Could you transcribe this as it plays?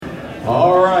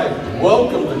All right,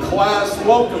 welcome to class,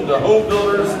 welcome to Home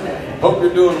Builders. Hope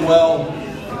you're doing well.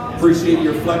 Appreciate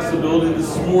your flexibility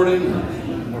this morning.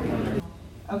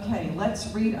 Okay,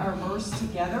 let's read our verse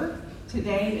together.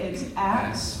 Today it's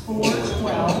Acts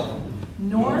 4:12.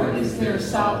 Nor is there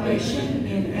salvation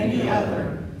in any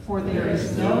other, for there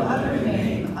is no other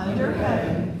name under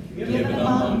heaven given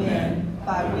among men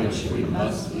by which we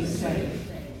must be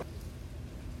saved.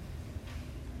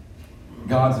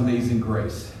 God's amazing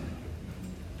grace.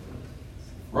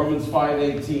 Romans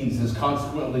 5:18 says,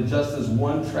 consequently, just as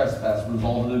one trespass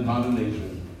resulted in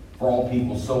condemnation for all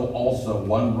people, so also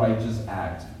one righteous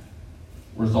act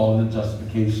resulted in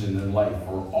justification and life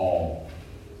for all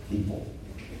people.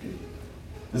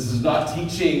 This is not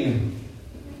teaching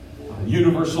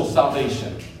universal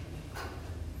salvation.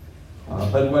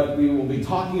 But what we will be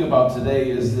talking about today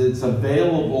is that it's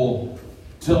available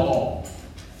to all.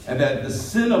 And that the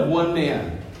sin of one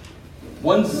man,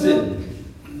 one sin,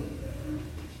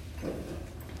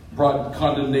 brought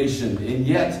condemnation. And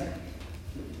yet,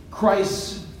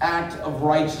 Christ's act of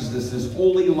righteousness, his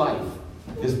holy life,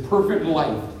 his perfect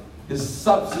life, his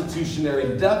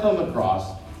substitutionary death on the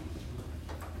cross,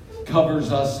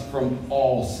 covers us from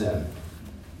all sin.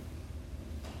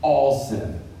 All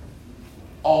sin.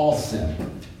 All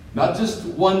sin. Not just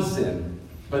one sin,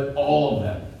 but all of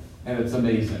them. And it's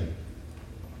amazing.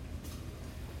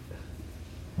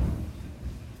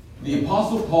 The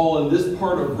Apostle Paul, in this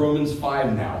part of Romans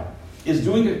 5 now, is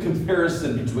doing a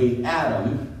comparison between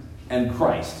Adam and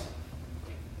Christ.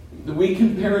 We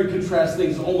compare and contrast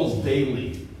things almost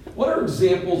daily. What are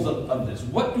examples of this?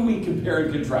 What do we compare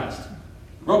and contrast?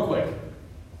 Real quick.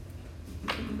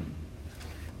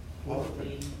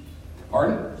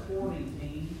 Pardon? Sporting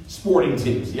teams. Sporting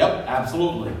teams. Yep,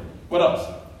 absolutely. What else?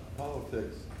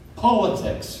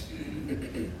 Politics.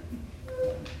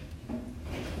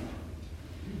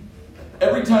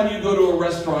 Every time you go to a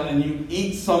restaurant and you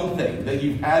eat something that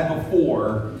you've had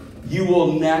before, you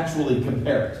will naturally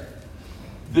compare it.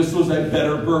 This was a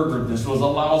better burger. This was a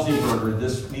lousy burger.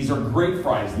 These are great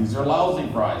fries. These are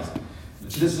lousy fries.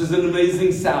 This is an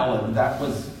amazing salad. That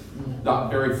was not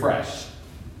very fresh.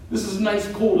 This is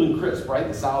nice, cold and crisp, right?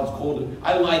 The salad's cold.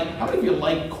 How many of you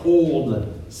like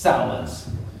cold salads?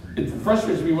 It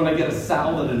frustrates me when I get a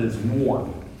salad and it's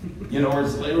warm. Or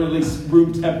it's at least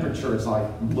room temperature. It's like,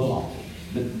 ugh.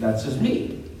 That's just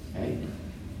me. Okay?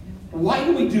 Why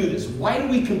do we do this? Why do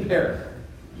we compare?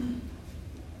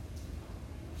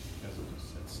 Because of a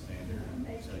set standard.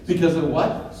 Because of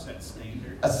what? A set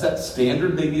standard. A set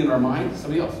standard, maybe in our mind.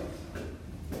 Somebody else.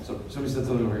 Somebody said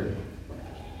something over here.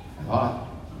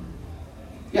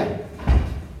 Yeah.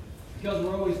 Because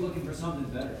we're always looking for something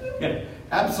better. Yeah.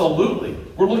 Absolutely.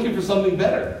 We're looking for something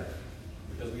better.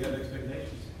 Because we have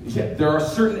expectations. Yeah. There are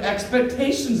certain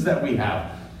expectations that we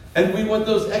have. And we want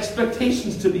those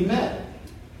expectations to be met.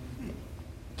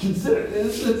 Consider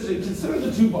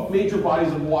the two major bodies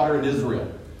of water in Israel.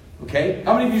 Okay?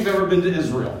 How many of you have ever been to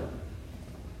Israel?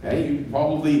 Okay? You've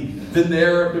probably been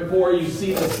there before. You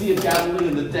see the Sea of Galilee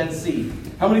and the Dead Sea.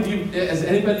 How many of you, has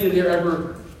anybody in here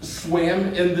ever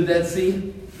swam in the Dead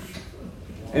Sea?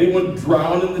 Anyone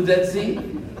drowned in the Dead Sea?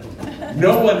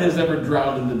 No one has ever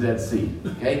drowned in the Dead Sea.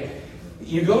 Okay?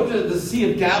 You go to the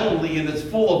Sea of Galilee and it's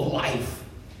full of life.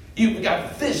 You've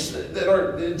got fish that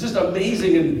are just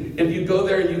amazing, and if you go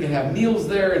there and you can have meals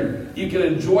there and you can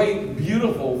enjoy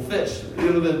beautiful fish,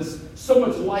 there's so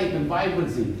much life and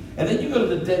vibrancy. And then you go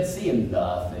to the Dead Sea and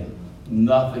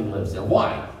nothing lives there.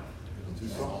 Why?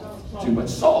 Too much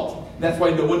salt. That's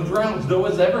why no one drowns. No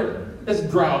one's ever has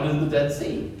drowned in the Dead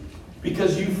Sea.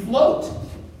 Because you float.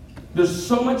 There's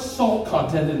so much salt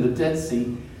content in the Dead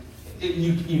Sea,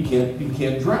 you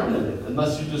can't drown in it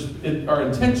unless you just are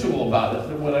intentional about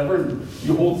it. Whatever,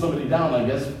 you hold somebody down, I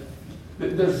guess.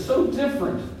 They're so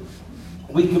different.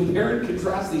 We compare and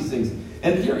contrast these things.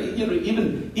 And here,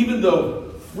 even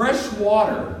though fresh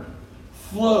water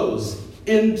flows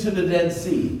into the Dead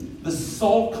Sea, the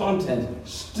salt content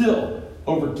still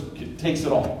overtakes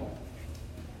it all.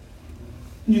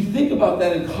 You think about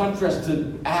that in contrast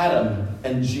to Adam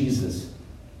and Jesus.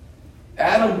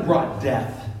 Adam brought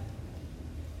death.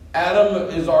 Adam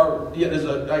is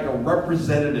like a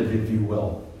representative, if you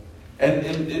will. And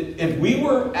if we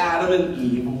were Adam and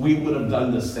Eve, we would have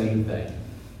done the same thing.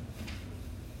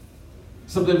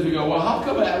 Sometimes we go, well, how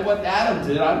come what Adam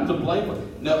did, I'm to blame for?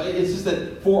 No, it's just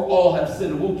that for all have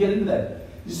sinned. And we'll get into that.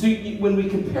 You see, when we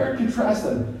compare and contrast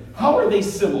them, how are they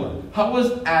similar? How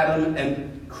is Adam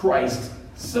and Christ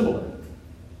similar?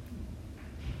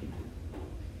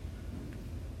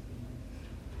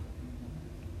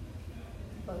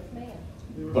 Both man.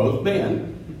 Both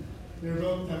man. They were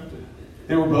both tempted.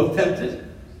 They were both tempted.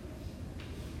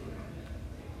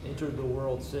 Entered the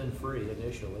world sin-free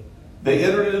initially. They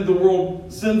entered into the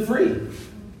world sin-free.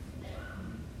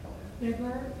 They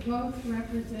were both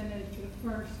represented the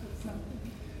first of something.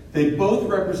 They both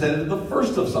represented the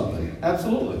first of something.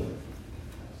 Absolutely.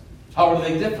 How are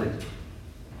they different?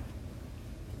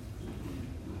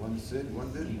 One sinned,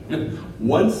 one didn't.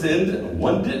 One sinned and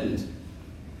one didn't.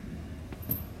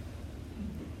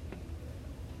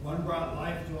 One brought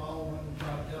life to all, one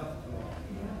brought death to all.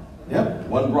 Yep.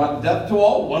 One brought death to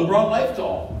all, one brought life to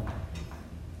all.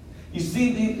 You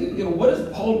see, what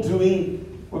is Paul doing?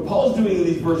 What Paul's doing in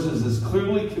these verses is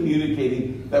clearly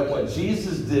communicating that what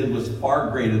Jesus did was far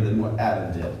greater than what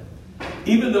Adam did.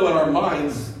 Even though in our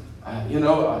minds,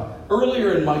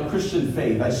 earlier in my Christian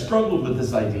faith, I struggled with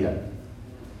this idea.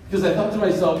 Because I thought to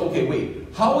myself, okay, wait,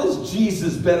 how is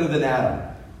Jesus better than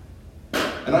Adam?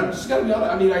 And I'm just going to be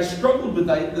honest, I struggled with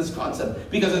this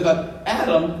concept. Because I thought,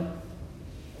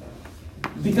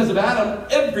 because of Adam,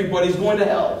 everybody's going to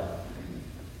hell.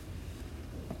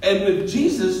 And with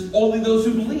Jesus, only those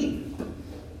who believe.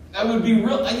 I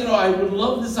would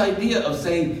love this idea of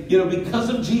saying, because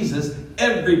of Jesus,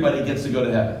 everybody gets to go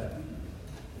to heaven.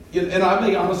 And I'll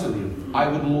be honest with you, I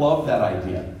would love that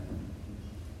idea.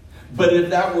 But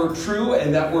if that were true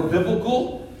and that were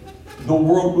biblical, the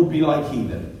world would be like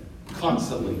heathen,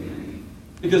 constantly.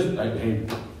 Because, hey,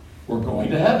 we're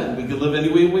going to heaven. We can live any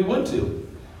way we want to.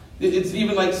 It's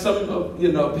even like some,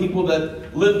 people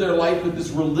that live their life with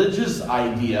this religious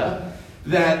idea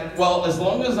that, well, as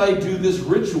long as I do this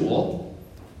ritual,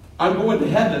 I'm going to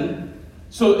heaven.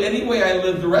 So any way I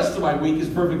live the rest of my week is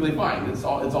perfectly fine. It's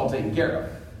all taken care of.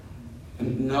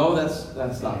 And no, that's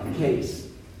not the case.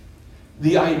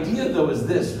 The idea, though, is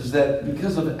that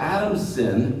because of Adam's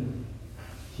sin,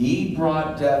 he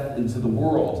brought death into the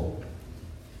world.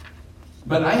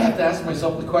 But I have to ask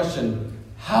myself the question,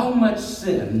 how much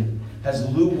sin has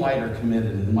Lou Whiter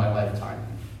committed in my lifetime?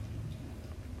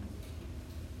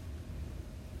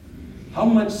 How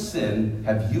much sin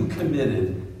have you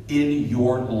committed in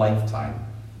your lifetime?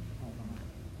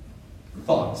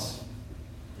 Thoughts,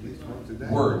 At least once a day.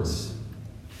 words,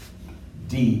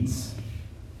 deeds,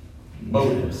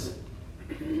 motives.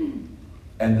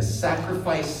 And the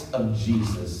sacrifice of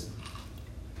Jesus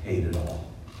paid it all.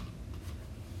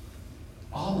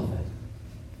 All of it.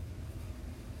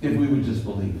 If we would just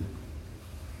believe.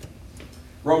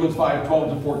 Romans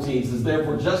 5:12-14 says,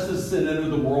 therefore, just as sin entered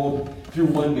the world through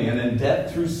one man, and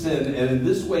death through sin, and in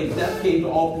this way death came to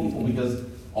all people because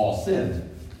all sinned.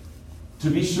 To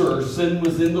be sure, sin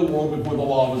was in the world before the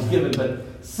law was given, but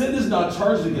sin is not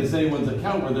charged against anyone's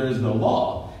account where there is no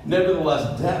law.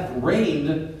 Nevertheless, death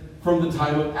reigned from the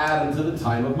time of Adam to the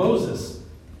time of Moses,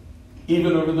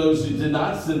 even over those who did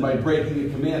not sin by breaking a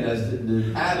command, as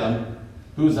did Adam,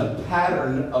 who is a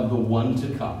pattern of the one to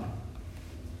come.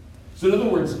 So in other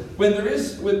words, when there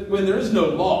is no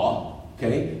law,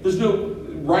 okay, there's no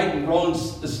right and wrong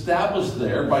established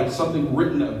there by something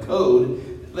written, a code,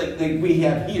 like we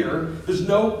have here. There's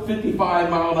no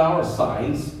 55-mile-an-hour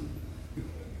signs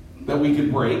that we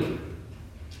could break.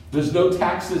 There's no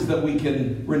taxes that we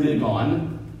can renege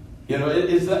on.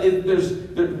 There's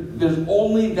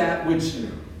only that which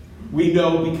we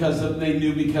know because of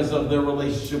their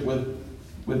relationship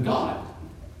with God,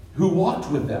 who walked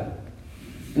with them.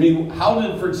 I mean, how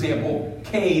did, for example,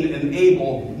 Cain and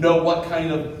Abel know what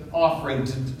kind of offering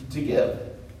to give?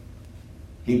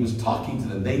 He was talking to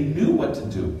them. They knew what to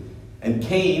do. And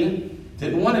Cain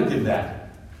didn't want to give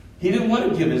that. He didn't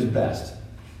want to give his best.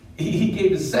 He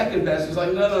gave his second best. He's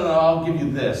like, no, I'll give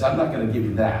you this. I'm not going to give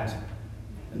you that.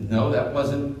 And no, that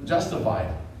wasn't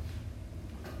justified.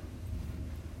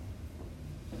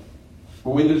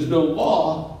 But when there's no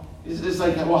law, it's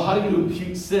like, well, how do you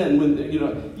impute sin when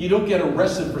you don't get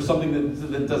arrested for something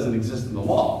that doesn't exist in the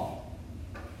law?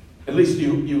 At least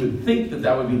you would think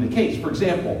that would be the case. For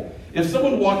example, if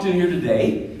someone walked in here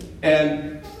today,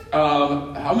 and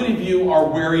how many of you are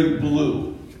wearing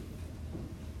blue?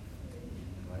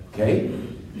 Okay?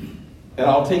 And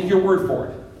I'll take your word for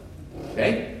it.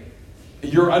 Okay?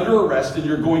 You're under arrest and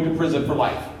you're going to prison for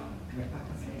life.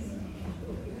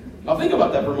 Now think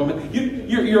about that for a moment.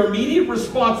 Your immediate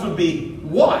response would be,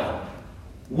 why?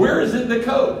 Where is it in the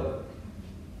code?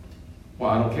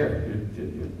 Well, I don't care.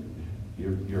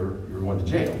 You're going to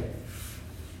jail.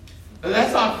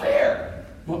 That's not fair.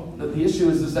 Well, the issue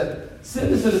is that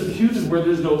sin is imputed where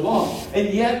there's no law. And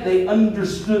yet they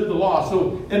understood the law.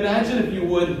 So imagine, if you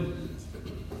would,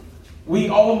 we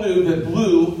all knew that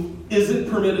blue isn't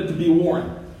permitted to be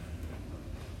worn.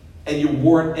 And you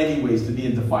wore it anyways to be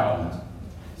in defilement.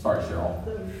 Sorry, Cheryl.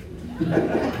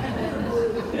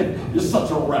 You're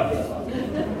such a rebel.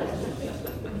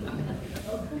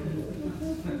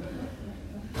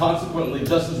 Consequently,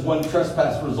 just as one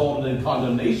trespass resulted in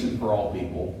condemnation for all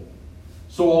people,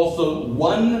 so also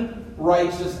one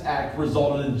righteous act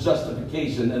resulted in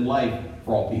justification and life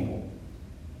for all people.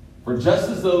 For just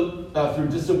as though through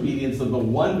disobedience of the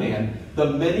one man,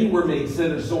 the many were made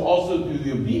sinners, so also through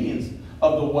the obedience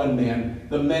of the one man,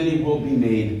 the many will be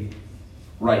made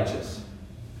righteous.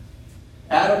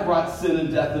 Adam brought sin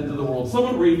and death into the world.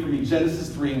 Someone read for me Genesis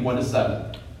 3,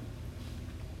 1-7.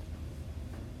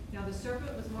 Now the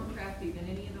serpent was more crafty than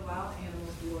any of the wild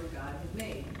animals the Lord God had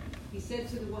made. He said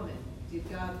to the woman, "Did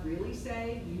God really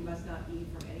say, 'You must not eat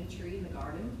from any tree in the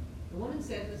garden'?" The woman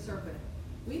said to the serpent,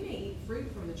 "We may eat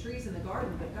fruit from the trees in the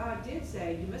garden, but God did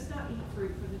say, 'You must not eat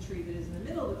fruit from the tree that is in the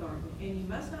middle of the garden, and you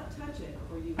must not touch it,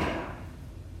 or you will die.'"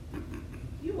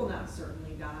 "You will not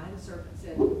certainly die," the serpent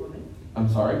said to the woman. I'm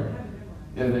sorry?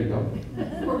 Yeah, there you go.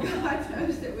 "For God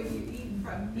knows that when you eat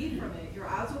from it, your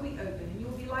eyes will be open, and you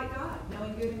will be like God,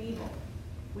 knowing good and evil."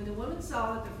 When the woman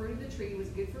saw that the fruit of the tree was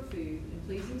good for food, and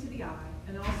pleasing to the eye,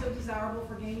 and also desirable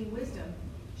for gaining wisdom,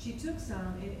 she took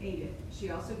some and ate it. She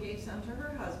also gave some to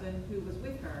her husband who was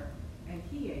with her, and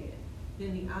he ate it.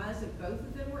 Then the eyes of both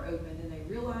of them were opened, and they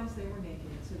realized they were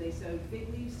naked. So they sewed fig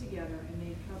leaves together and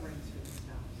made coverings for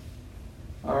themselves.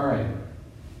 All right.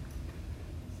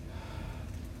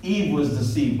 Eve was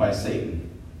deceived by Satan.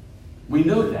 We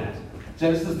know that.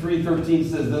 Genesis 3:13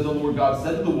 says, "Then the Lord God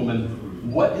said to the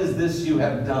woman, 'What is this you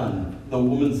have done?' The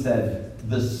woman said,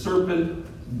 'The serpent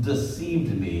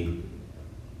deceived me,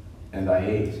 and I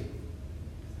ate.'"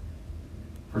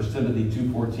 1 Timothy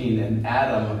 2:14, "And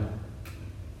Adam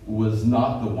was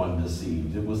not the one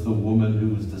deceived. It was the woman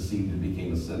who was deceived and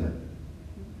became a sinner."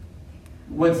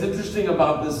 What's interesting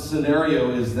about this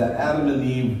scenario is that Adam and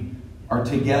Eve are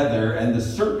together, and the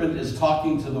serpent is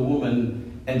talking to the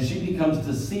woman, and she becomes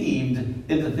deceived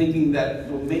into thinking that,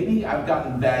 well, maybe I've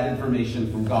gotten bad information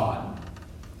from God.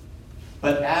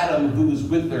 But Adam, who was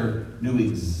with her, knew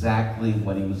exactly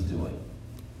what he was doing.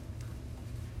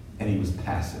 And he was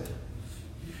passive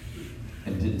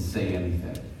and didn't say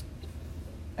anything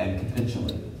and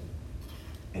capitulated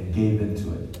and gave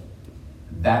into it.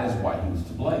 That is why he was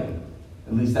to blame.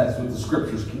 At least that's what the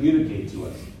scriptures communicate to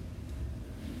us.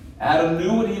 Adam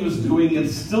knew what he was doing and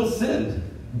still sinned.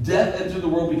 Death entered the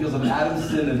world because of Adam's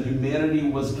sin, and humanity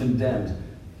was condemned.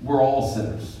 We're all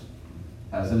sinners.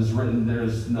 As it is written, there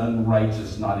is none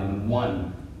righteous, not even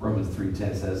one. Romans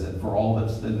 3:10 says, "And for all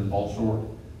that sinned and fall short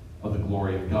of the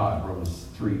glory of God." Romans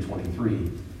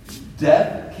 3:23.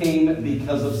 Death came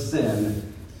because of sin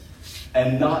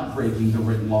and not breaking the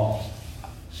written law.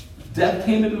 Death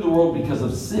came into the world because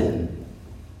of sin,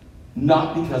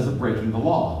 not because of breaking the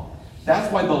law.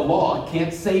 That's why the law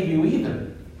can't save you either.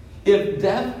 If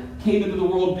death came into the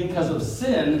world because of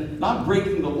sin, not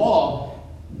breaking the law,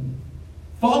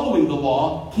 following the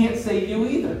law can't save you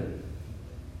either.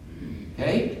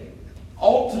 Okay?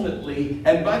 Ultimately,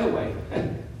 and by the way,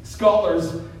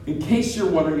 scholars, in case you're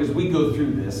wondering as we go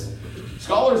through this,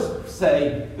 scholars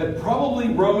say that probably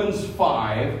Romans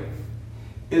 5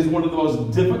 is one of the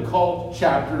most difficult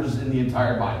chapters in the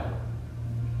entire Bible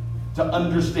to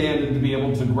understand and to be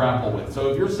able to grapple with.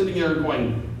 So if you're sitting there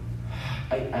going,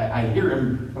 I hear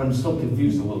him, but I'm still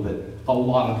confused a little bit. A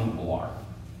lot of people are.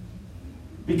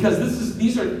 Because this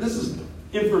is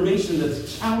information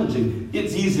that's challenging.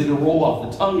 It's easy to roll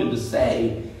off the tongue and to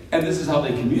say, and this is how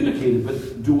they communicate it,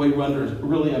 but do we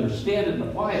really understand it and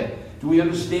apply it? Do we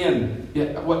understand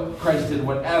what Christ did,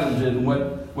 what Adam did, and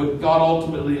what God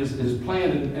ultimately is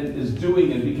planned and is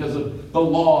doing, and because of the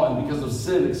law and because of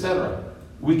sin, etc.?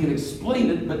 We can explain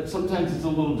it, but sometimes it's a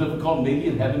little difficult. Maybe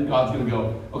in heaven, God's going to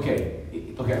go, okay.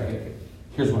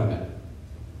 Here's what I meant.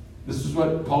 This is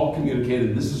what Paul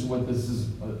communicated. This is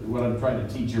what I'm trying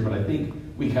to teach here, but I think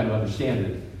we kind of understand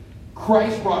it.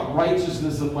 Christ brought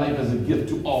righteousness and life as a gift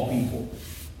to all people.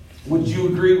 Would you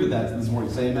agree with that this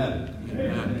morning? Say amen.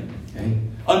 Amen. Okay.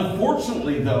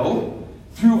 Unfortunately, though,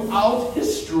 throughout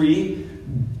history,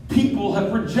 people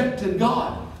have rejected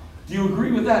God. Do you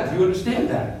agree with that? Do you understand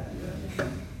that?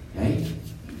 Okay.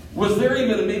 Was there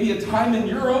even maybe a time in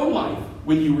your own life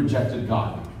when you rejected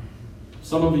God?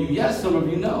 Some of you yes, some of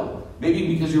you no. Maybe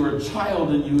because you were a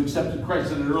child and you accepted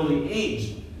Christ at an early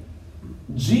age.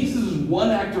 Jesus' one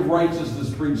act of righteousness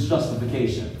brings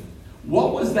justification.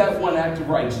 What was that one act of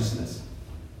righteousness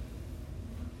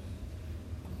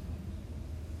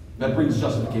that brings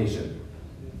justification?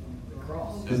 The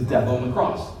cross. His death on the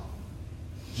cross.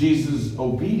 Jesus'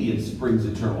 obedience brings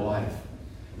eternal life.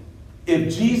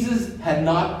 If Jesus had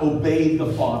not obeyed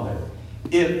the Father,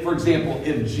 for example,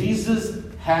 if Jesus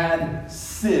had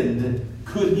sinned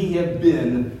could he have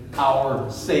been our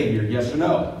Savior? Yes or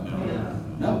no?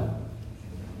 No.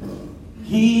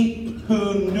 He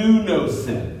who knew no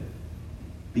sin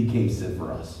became sin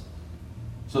for us,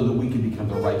 so that we could become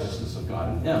the righteousness of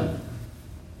God in him.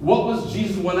 What was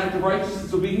Jesus' one act of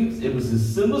righteousness obedience? It was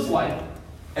his sinless life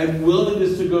and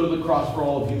willingness to go to the cross for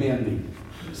all of humanity.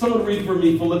 Someone read for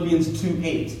me Philippians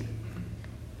 2:8.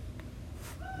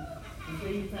 And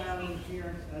being found in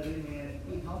appearance as a man,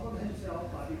 he humbled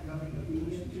himself by becoming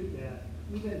obedient to death,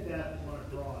 even death on a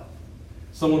cross.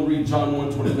 Someone read John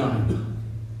 1:29.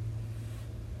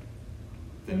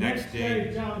 The next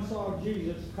day, John saw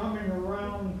Jesus coming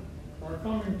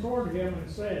toward him and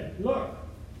said, "Look,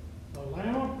 the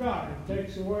Lamb of God who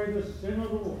takes away the sin of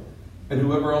the world." And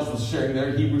whoever else was sharing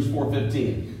there, Hebrews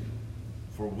 4:15.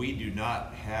 For we do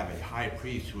not have a high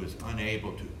priest who is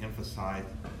unable to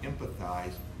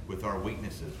empathize with our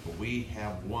weaknesses, but we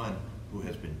have one who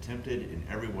has been tempted in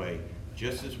every way,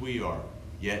 just as we are,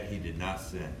 yet he did not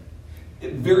sin. A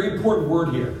very important word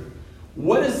here.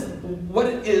 What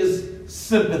is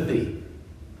sympathy?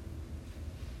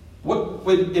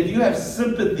 If you have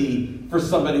sympathy for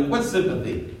somebody, what's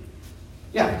sympathy?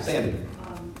 Yeah, Sandy. You can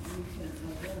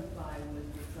identify with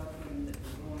the suffering that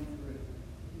you're going through,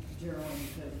 generally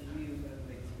because you have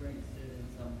experienced it in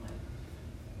some way.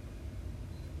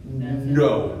 No.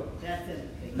 That's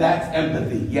empathy. That's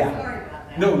empathy, yeah. Sorry about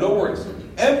that. No worries.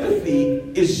 Empathy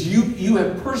is you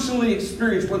have personally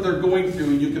experienced what they're going through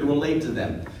and you can relate to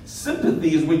them.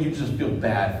 Sympathy is when you just feel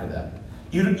bad for them.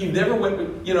 You never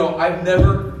I've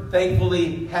never,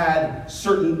 thankfully, had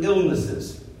certain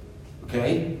illnesses.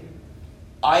 Okay?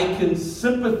 I can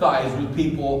sympathize with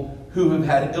people who have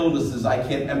had illnesses. I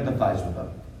can't empathize with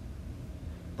them.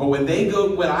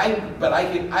 But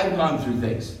I've gone through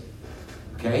things.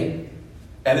 Okay?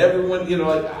 And everyone,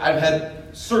 I've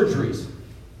had surgeries.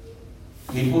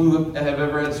 People who have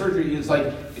ever had surgery, it's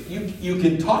like you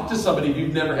can talk to somebody if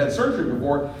you've never had surgery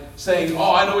before, saying,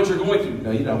 "Oh, I know what you're going through."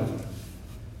 No, you don't.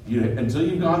 Until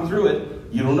you've gone through it,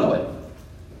 you don't know it.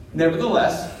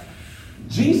 Nevertheless,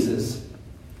 Jesus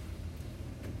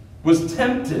was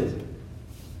tempted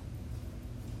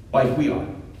like we are,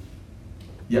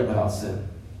 yet without sin.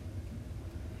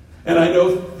 And I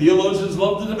know theologians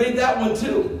love to debate that one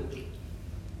too.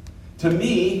 To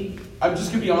me, I'm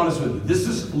just going to be honest with you. This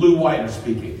is Lou Whiter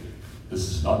speaking. This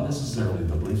is not necessarily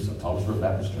the beliefs of Thomas Road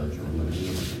Baptist Church or Liberty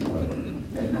University.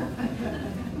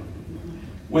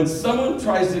 When someone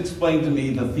tries to explain to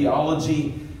me the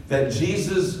theology that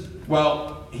Jesus,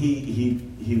 he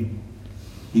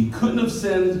couldn't have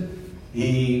sinned,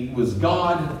 he was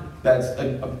God, that's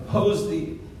opposed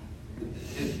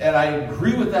and I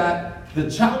agree with that.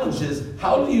 The challenge is,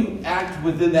 how do you act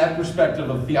within that perspective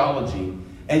of theology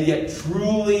and yet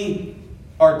truly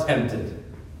are tempted?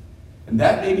 And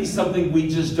that may be something we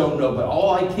just don't know. But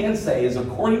all I can say is,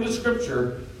 according to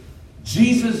Scripture,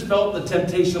 Jesus felt the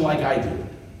temptation like I do.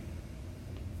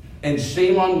 And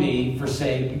shame on me for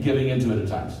giving into it at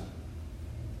times.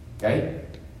 Okay?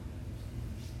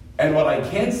 And what I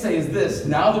can say is this: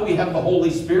 now that we have the Holy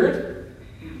Spirit,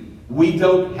 we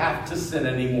don't have to sin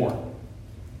anymore.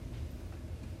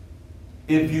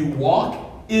 If you walk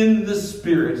in the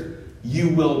Spirit, you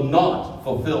will not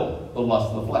fulfill the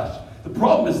lust of the flesh. The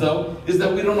problem is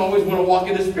that we don't always want to walk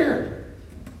in the Spirit.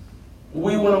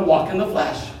 We want to walk in the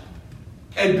flesh.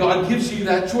 And God gives you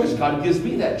that choice. God gives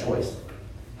me that choice.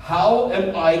 What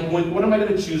am I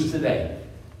going to choose today?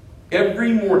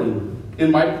 Every morning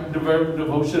in my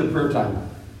devotion and prayer time,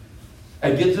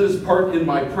 I get to this part in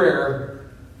my prayer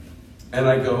and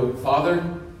I go, Father,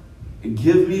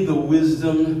 give me the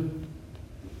wisdom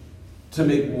to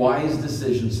make wise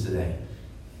decisions today.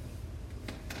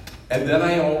 And then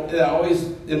I always,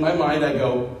 in my mind, I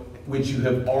go, which you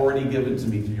have already given to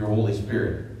me through your Holy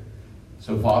Spirit.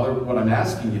 So, Father, what I'm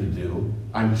asking you to do,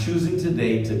 I'm choosing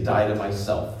today to die to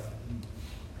myself.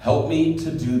 Help me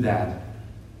to do that.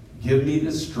 Give me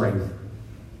the strength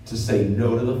to say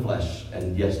no to the flesh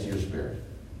and yes to your Spirit.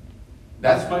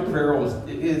 That's my prayer.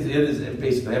 It is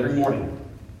basically every morning.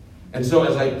 And so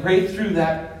as I pray through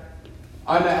that,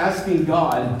 I'm asking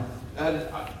God,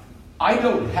 I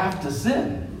don't have to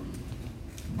sin.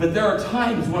 But there are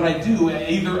times when I do,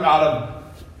 either out of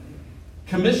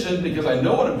commission because I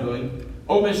know what I'm doing,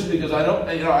 omission because I don't,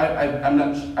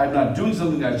 I'm not doing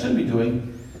something that I shouldn't be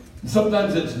doing.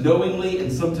 Sometimes it's knowingly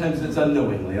and sometimes it's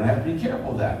unknowingly, and I have to be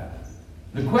careful of that.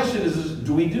 The question is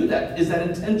do we do that? Is that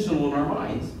intentional in our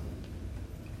minds?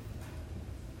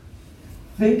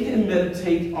 Think and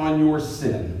meditate on your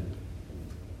sin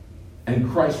and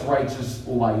Christ's righteous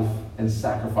life and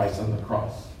sacrifice on the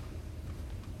cross.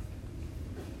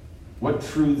 What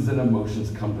truths and emotions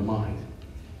come to mind?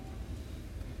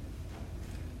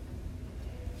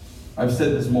 I've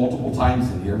said this multiple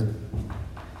times in here.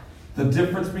 The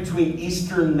difference between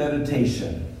Eastern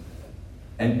meditation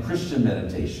and Christian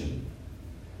meditation.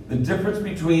 The difference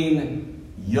between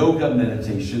yoga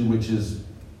meditation, which is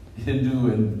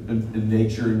Hindu in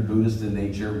nature and Buddhist in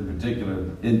nature, in particular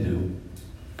Hindu,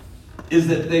 is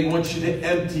that they want you to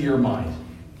empty your mind.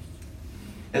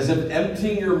 As if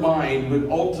emptying your mind would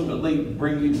ultimately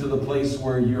bring you to the place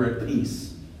where you're at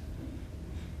peace.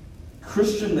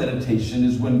 Christian meditation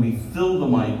is when we fill the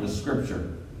mind with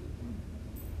Scripture.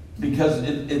 Because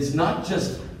it's not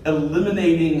just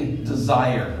eliminating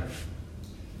desire.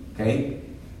 Okay?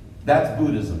 That's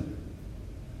Buddhism.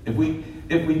 If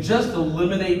we just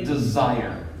eliminate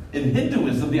desire. In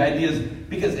Hinduism, the idea is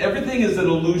because everything is an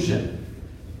illusion.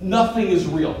 Nothing is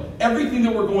real. Everything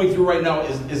that we're going through right now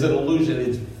is an illusion.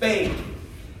 It's fake.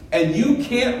 And you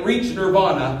can't reach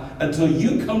nirvana until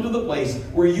you come to the place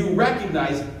where you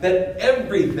recognize that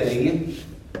everything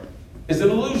is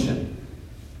an illusion.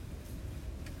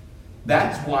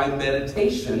 That's why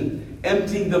meditation,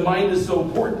 emptying the mind, is so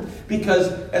important.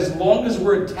 Because as long as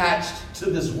we're attached to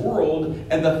this world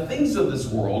and the things of this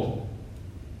world,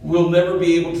 we'll never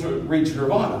be able to reach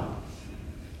nirvana.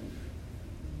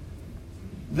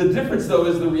 The difference, though,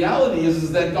 is the reality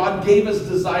is that God gave us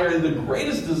desire, and the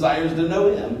greatest desire is to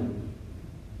know Him.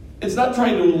 It's not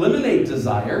trying to eliminate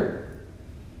desire.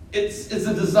 It's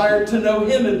a desire to know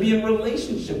Him and be in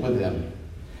relationship with Him.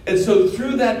 And so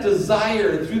through that desire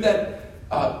and through that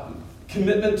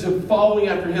commitment to following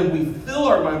after Him, we fill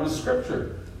our mind with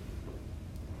Scripture.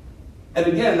 And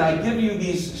again, I give you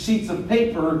these sheets of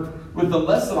paper with the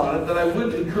lesson on it that I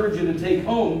would encourage you to take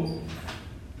home.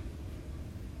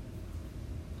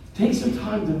 Take some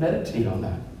time to meditate on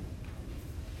that.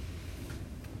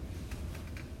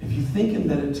 If you think and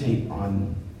meditate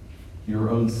on your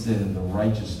own sin and the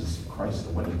righteousness of Christ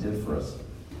and what He did for us,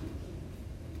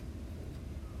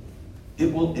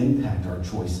 it will impact our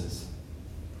choices.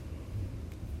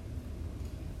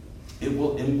 It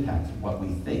will impact what we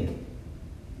think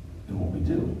and what we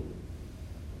do.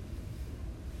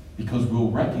 Because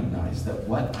we'll recognize that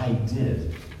what I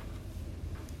did,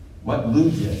 what Lou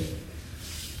did,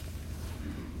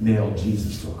 nailed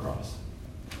Jesus to a cross.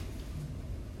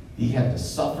 He had to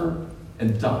suffer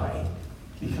and die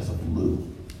because of Lou.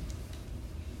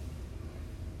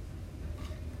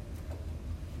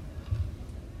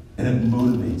 And it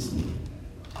motivates me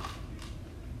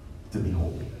to be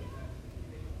holy.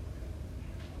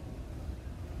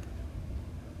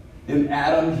 In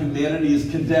Adam, humanity is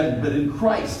condemned, but in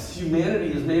Christ,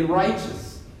 humanity is made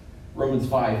righteous. Romans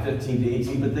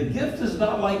 5:15-18. But the gift is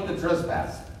not like the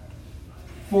trespass.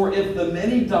 For if the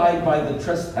many died by the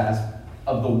trespass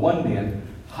of the one man,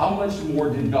 how much more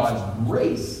did God's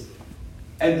grace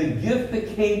and the gift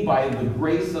that came by the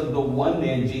grace of the one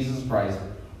man, Jesus Christ,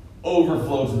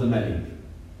 overflow to the many?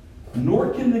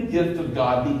 Nor can the gift of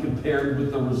God be compared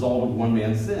with the result of one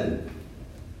man's sin.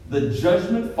 The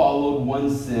judgment followed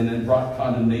one sin and brought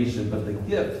condemnation, but the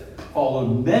gift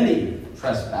followed many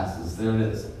trespasses, there it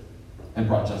is, and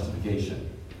brought justification.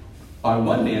 By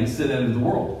one man, sin entered the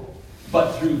world,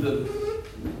 but through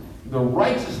the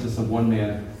righteousness of one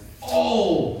man,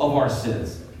 all of our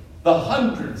sins, the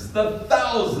hundreds, the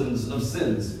thousands of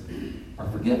sins, are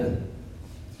forgiven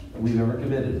that we've ever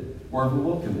committed or ever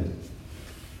will commit.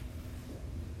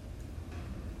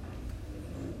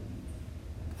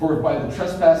 For if by the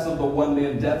trespass of the one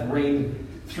man death reigned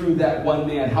through that one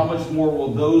man, how much more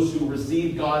will those who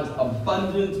receive God's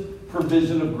abundant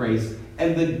provision of grace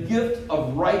and the gift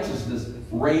of righteousness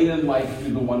reign in life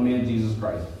through the one man, Jesus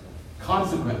Christ?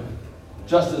 Consequently,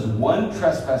 just as one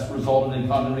trespass resulted in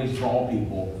condemnation for all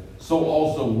people, so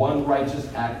also one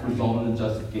righteous act resulted in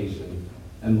justification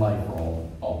and life for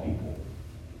all people.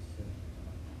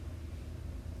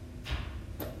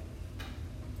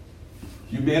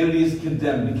 Humanity is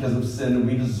condemned because of sin, and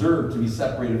we deserve to be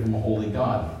separated from a holy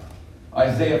God.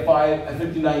 Isaiah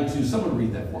 59:2. Someone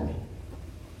read that for me.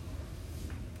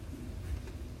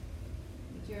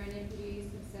 But your iniquities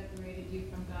have separated you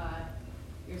from God.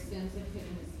 Your sins have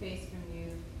hidden His face from you,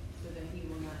 so that He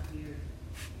will not hear.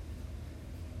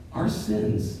 Our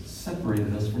sins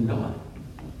separated us from God.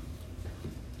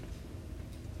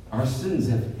 Our sins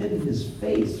have hidden His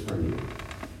face from you,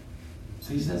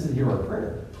 so He doesn't hear our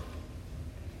prayer.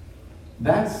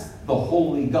 That's the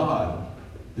holy God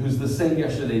who's the same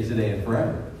yesterday, today, and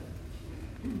forever.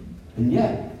 And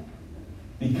yet,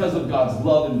 because of God's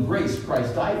love and grace,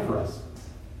 Christ died for us.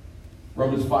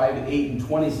 Romans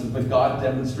 5:8-20 says, but God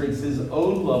demonstrates His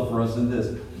own love for us in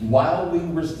this: while we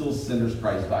were still sinners,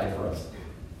 Christ died for us.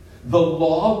 The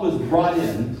law was brought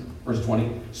in verse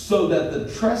 20, so that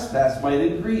the trespass might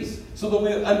increase. So that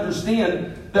we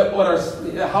understand that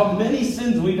how many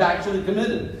sins we've actually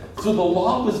committed. So the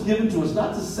law was given to us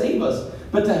not to save us,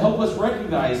 but to help us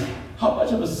recognize how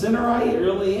much of a sinner I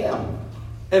really am.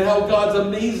 And how God's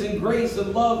amazing grace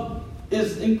and love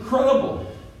is incredible.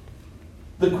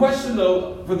 The question,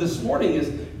 though, for this morning is,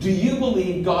 do you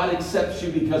believe God accepts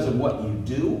you because of what you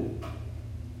do?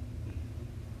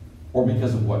 Or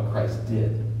because of what Christ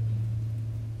did?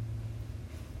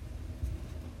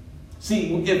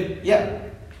 See, I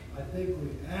think we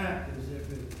act as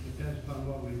if it depends upon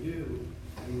what we do,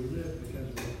 and we live because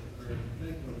of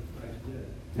what Christ did.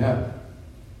 Yeah.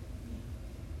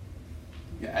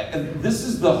 And this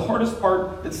is the hardest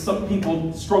part that some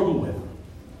people struggle with,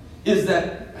 is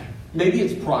that maybe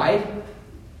it's pride,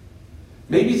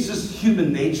 maybe it's just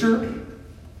human nature,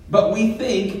 but we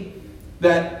think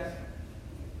that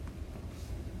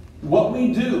what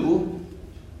we do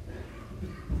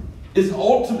is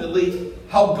ultimately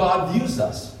how God views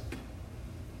us.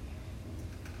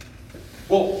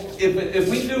 Well, if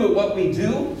we do what we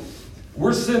do,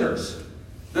 we're sinners.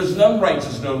 There's none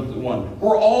righteous, no one.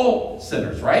 We're all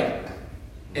sinners, right?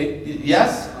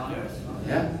 Yes?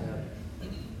 Yeah.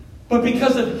 But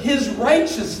because of his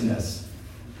righteousness,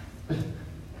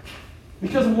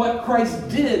 because of what Christ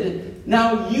did,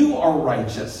 now you are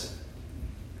righteous.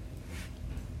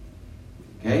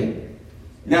 Okay?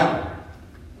 Now,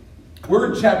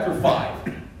 we're in chapter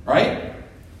 5, right?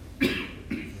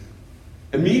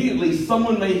 Immediately,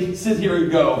 someone may sit here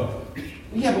and go,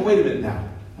 yeah, but wait a minute now.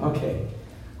 Okay,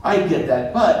 I get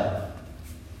that. But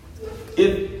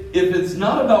if it's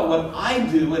not about what I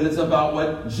do and it's about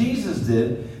what Jesus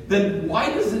did, then why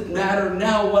does it matter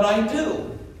now what I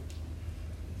do?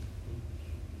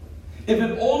 If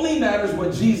it only matters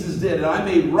what Jesus did, and I'm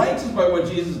made righteous by what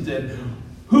Jesus did,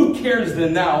 who cares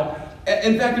then now?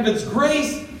 In fact, if it's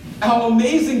grace, how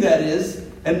amazing that is.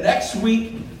 And next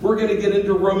week, we're going to get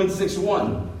into Romans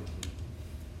 6:1.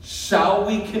 Shall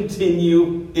we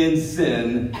continue in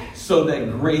sin so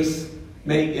that grace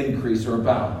may increase or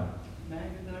abound?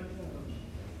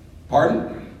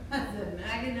 Pardon? That's a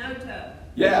maganoto.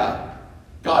 Yeah.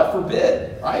 God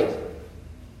forbid, right?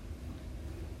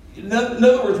 In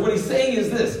other words, what he's saying is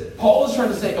this. Paul is trying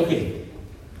to say, okay,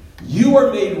 you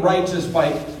are made righteous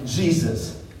by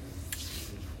Jesus.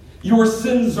 Your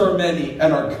sins are many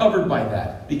and are covered by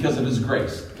that because of his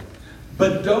grace.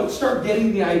 But don't start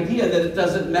getting the idea that it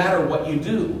doesn't matter what you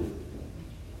do.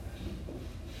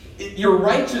 Your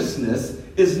righteousness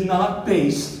is not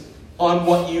based on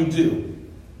what you do.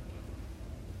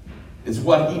 It's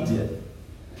what he did.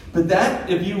 But that,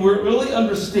 if you really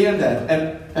understand that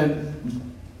and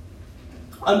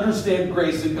understand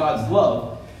grace and God's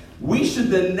love, we should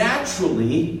then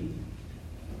naturally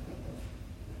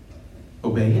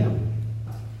obey him.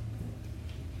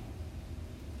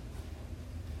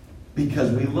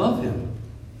 Because we love him.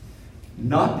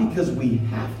 Not because we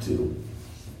have to,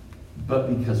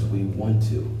 but because we want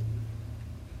to.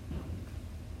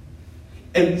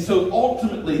 And so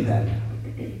ultimately then,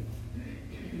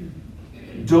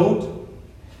 don't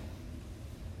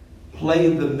play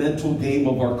the mental game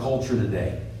of our culture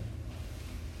today.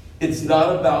 It's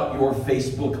not about your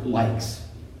Facebook likes.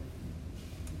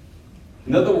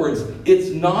 In other words,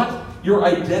 your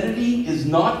identity is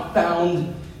not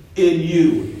found in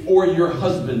you or your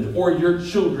husband or your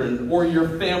children or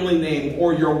your family name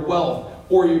or your wealth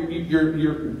or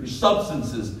your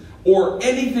substances or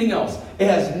anything else. It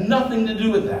has nothing to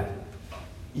do with that.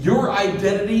 Your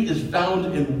identity is found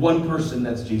in one person,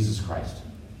 that's Jesus Christ.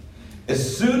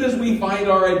 As soon as we find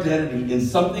our identity in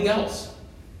something else,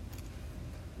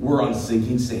 we're on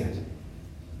sinking sand.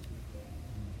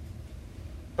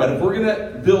 But if we're going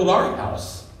to build our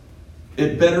house,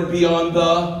 it better be on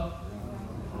the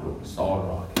solid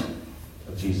rock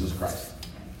of Jesus Christ.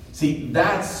 See,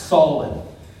 that's solid.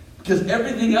 Because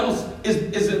everything else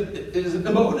is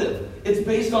emotive. It's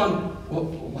based on,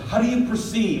 well, how do you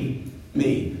perceive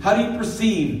me? How do you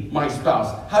perceive my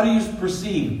spouse? How do you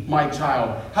perceive my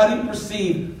child? How do you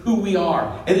perceive who we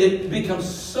are? And it becomes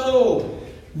so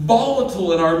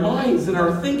volatile in our minds and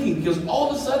our thinking, because all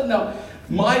of a sudden now,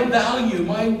 my value,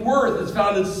 my worth is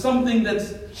found in something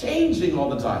that's changing all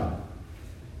the time.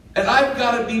 And I've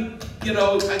got to be,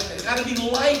 I've got to be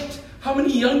liked. How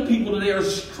many young people today are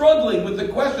struggling with the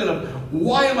question of,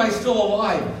 why am I still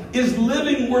alive? Is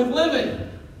living worth living?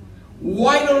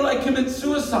 Why don't I commit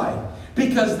suicide?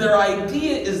 Because their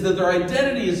idea is that their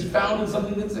identity is found in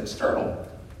something that's external.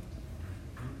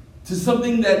 To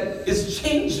something that is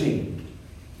changing.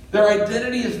 Their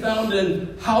identity is found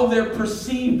in how they're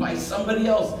perceived by somebody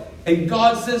else. And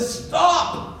God says,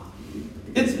 stop!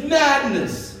 It's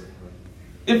madness.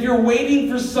 If you're waiting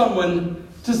for someone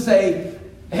to say,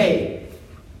 hey,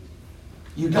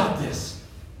 you got this.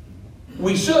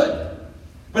 We should.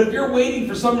 But if you're waiting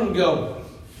for someone to go,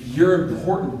 you're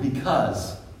important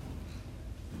because.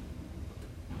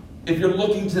 If you're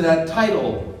looking to that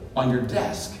title on your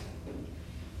desk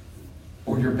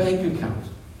or your bank account,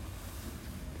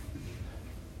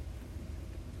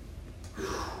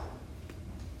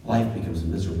 life becomes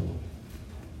miserable.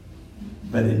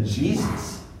 But in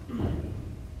Jesus,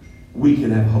 we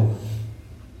can have hope.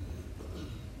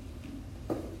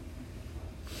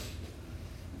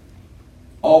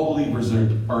 All believers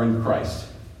are in Christ.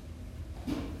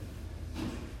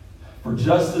 For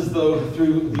just as though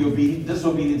through the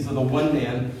disobedience of the one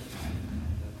man,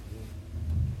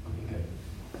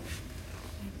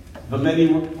 the many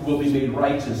will be made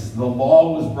righteous, the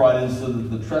law was brought in so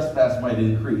that the trespass might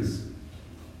increase.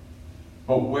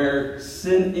 But where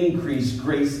sin increased,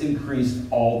 grace increased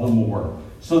all the more.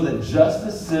 So that just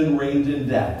as sin reigned in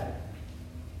death,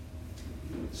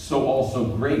 so also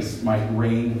grace might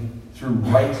reign through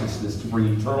righteousness to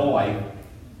bring eternal life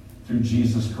through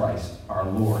Jesus Christ our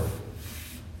Lord.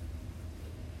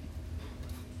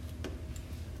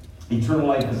 Eternal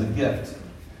life is a gift.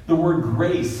 The word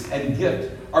grace and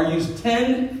gift are used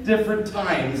 10 different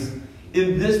times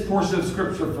in this portion of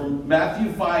Scripture from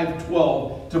Matthew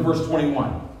 5:12 to verse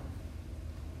 21.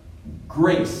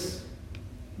 Grace,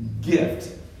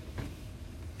 gift.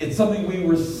 It's something we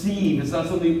receive. It's not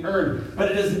something we earn,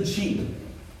 but it isn't cheap.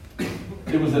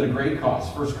 It was at a great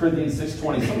cost. 1 Corinthians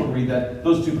 6:20. Someone read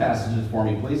those two passages for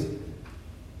me, please.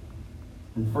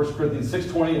 From 1 Corinthians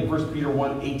 6:20 and 1 Peter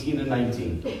 1:18 and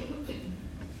 19.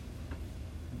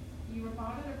 You were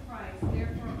bought at a price,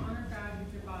 therefore honor God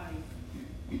with your bodies.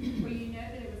 For you know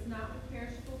that it was not with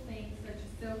perishable things such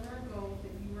as silver or gold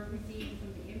that you were redeemed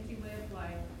from the empty way of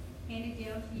life handed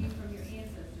down to you from your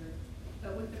ancestors,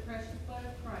 but with the precious blood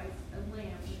of Christ, a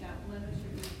lamb without blemish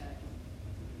or defect.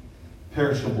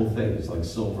 Perishable things like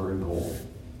silver and gold.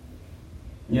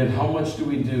 Yet how much do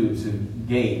we do to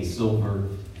gain silver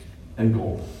and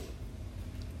gold?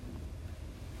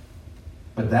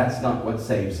 But that's not what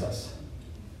saves us.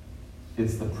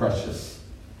 It's the precious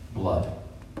blood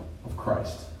of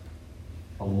Christ.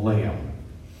 A lamb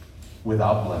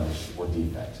without blemish or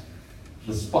defect.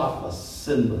 The spotless,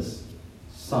 sinless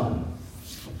Son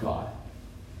of God.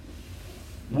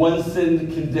 One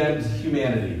sin condemns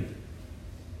humanity,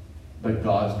 but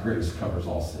God's grace covers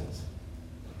all sins.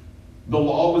 The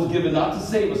law was given not to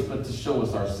save us, but to show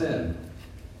us our sin.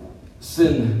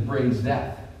 Sin brings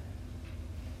death,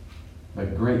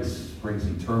 but grace brings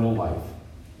eternal life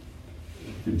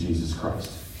through Jesus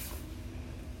Christ.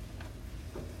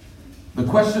 The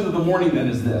question of the morning then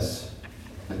is this.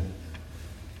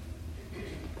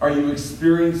 Are you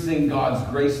experiencing God's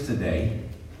grace today?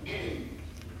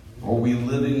 Or are we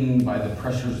living by the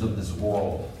pressures of this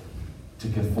world to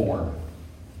conform?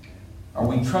 Are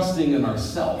we trusting in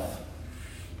ourselves?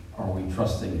 Or are we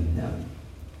trusting in Him?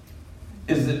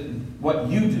 Is it what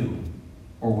you do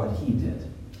or what He did?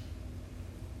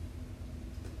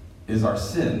 Is our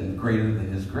sin greater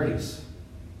than His grace?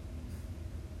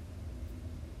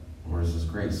 Or is His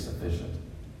grace sufficient?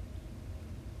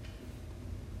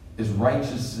 Is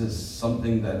righteousness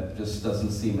something that just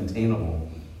doesn't seem attainable?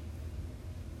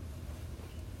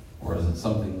 Or is it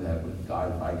something that with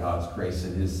God, by God's grace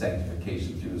and His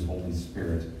sanctification through His Holy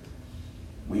Spirit,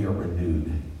 we are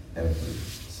renewed every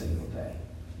single day?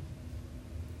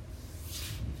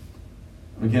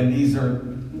 Again,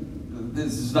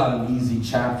 this is not an easy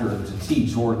chapter to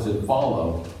teach or to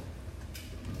follow,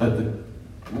 but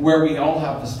where we all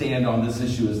have to stand on this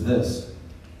issue is this.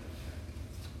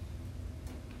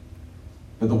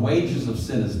 For the wages of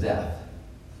sin is death,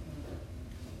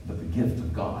 but the gift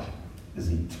of God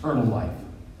is eternal life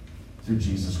through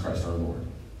Jesus Christ our Lord.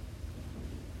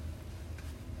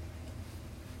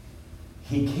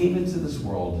 He came into this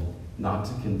world not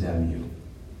to condemn you,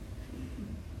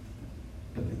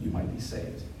 but that you might be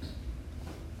saved.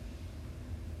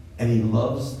 And He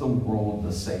loves the world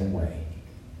the same way.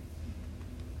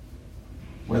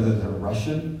 Whether they're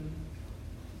Russian,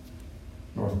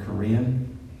 North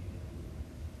Korean,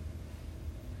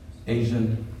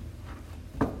 Asian,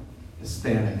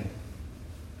 Hispanic,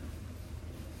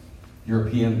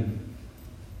 European,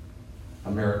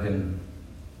 American,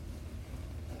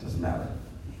 it doesn't matter.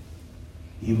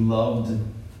 He loved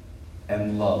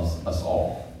and loves us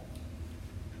all.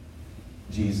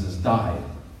 Jesus died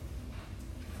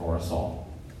for us all.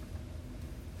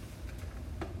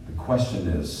 The question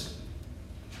is,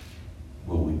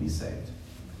 will we be saved?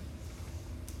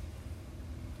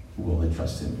 Will they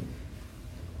trust Him?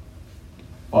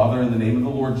 Father, in the name of the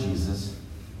Lord Jesus,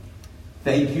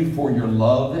 thank you for your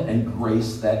love and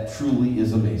grace that truly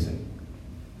is amazing.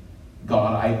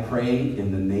 God, I pray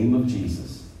in the name of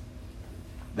Jesus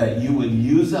that you would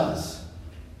use us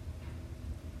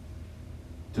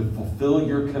to fulfill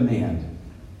your command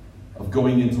of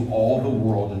going into all the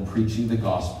world and preaching the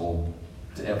gospel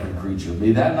to every creature.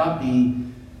 May that not be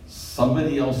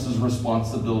somebody else's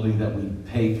responsibility that we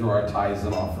pay through our tithes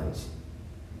and offerings,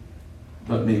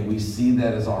 but may we see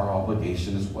that as our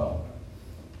obligation as well.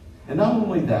 And not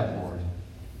only that, Lord,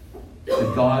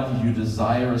 but God, you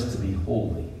desire us to be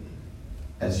holy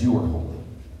as you are holy.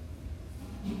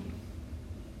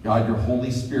 God, your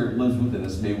Holy Spirit lives within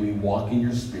us. May we walk in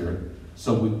your Spirit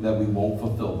so that we won't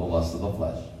fulfill the lust of the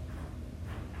flesh.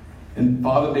 And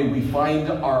Father, may we find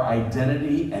our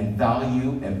identity and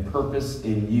value and purpose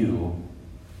in you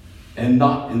and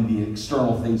not in the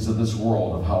external things of this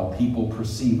world of how people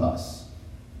perceive us,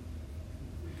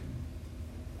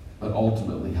 but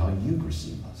ultimately how you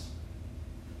perceive us.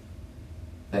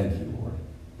 Thank you, Lord,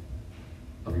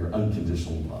 of your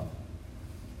unconditional love.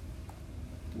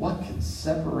 What can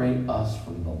separate us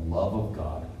from the love of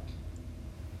God?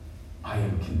 I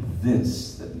am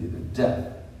convinced that neither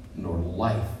death, nor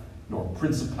life, nor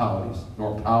principalities,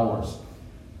 nor powers,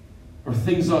 nor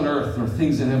things on earth, nor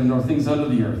things in heaven, nor things under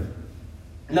the earth,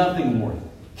 nothing, Lord,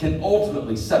 can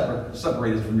ultimately separate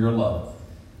us from your love.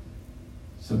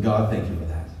 So God, thank you for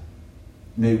that.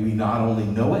 May we not only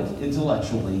know it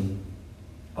intellectually,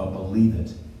 but believe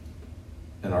it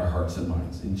in our hearts and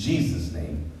minds. In Jesus'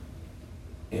 name,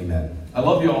 amen. I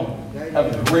love you all.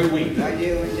 Have a great week. I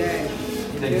do, and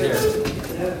Take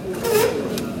care.